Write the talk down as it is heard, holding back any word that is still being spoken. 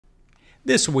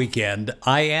This weekend,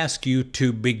 I ask you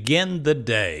to begin the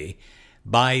day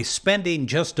by spending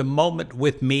just a moment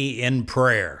with me in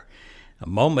prayer. A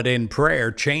moment in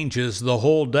prayer changes the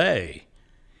whole day.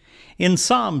 In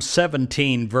Psalm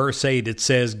 17, verse 8, it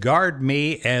says, "Guard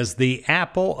me as the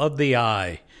apple of the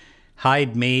eye.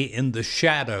 Hide me in the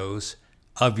shadows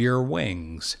of your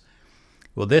wings."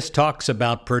 Well, this talks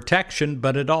about protection,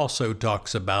 but it also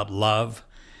talks about love.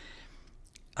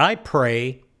 I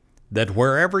pray that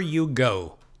wherever you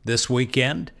go this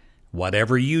weekend,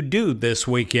 whatever you do this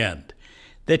weekend,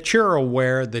 that you're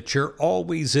aware that you're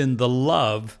always in the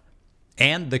love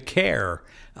and the care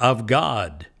of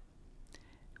God.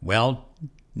 Well,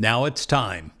 now it's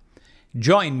time.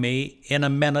 Join me in a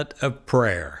minute of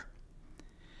prayer.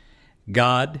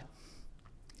 God,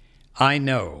 I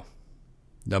know,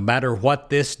 no matter what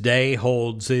this day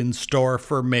holds in store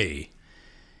for me,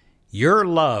 your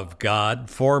love, God,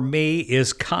 for me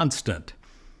is constant,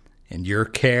 and your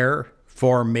care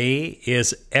for me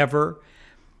is ever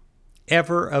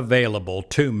available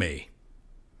to me.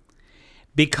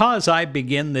 Because I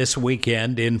begin this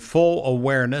weekend in full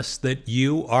awareness that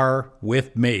you are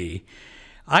with me,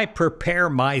 I prepare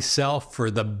myself for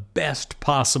the best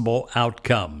possible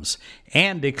outcomes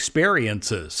and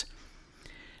experiences.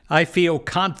 I feel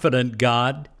confident,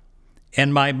 God,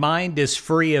 and my mind is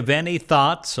free of any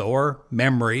thoughts or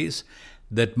memories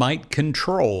that might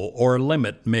control or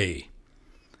limit me.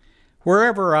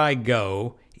 Wherever I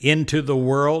go into the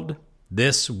world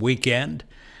this weekend,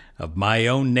 of my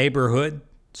own neighborhood,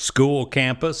 school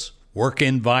campus, work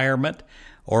environment,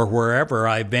 or wherever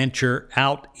I venture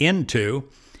out into,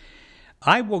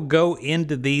 I will go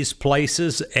into these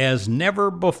places as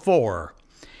never before,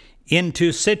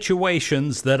 into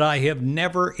situations that I have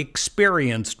never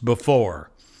experienced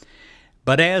before.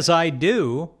 But as I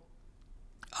do,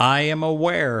 I am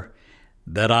aware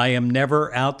that I am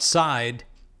never outside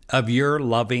of your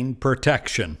loving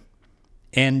protection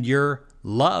and your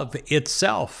love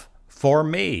itself for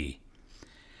me.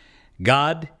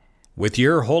 God, with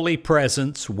your holy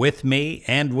presence with me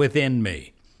and within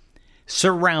me,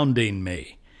 surrounding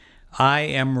me, I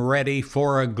am ready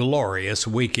for a glorious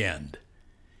weekend.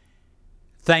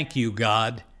 Thank you,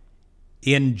 God.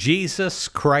 In Jesus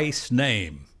Christ's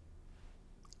name,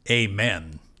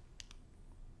 amen.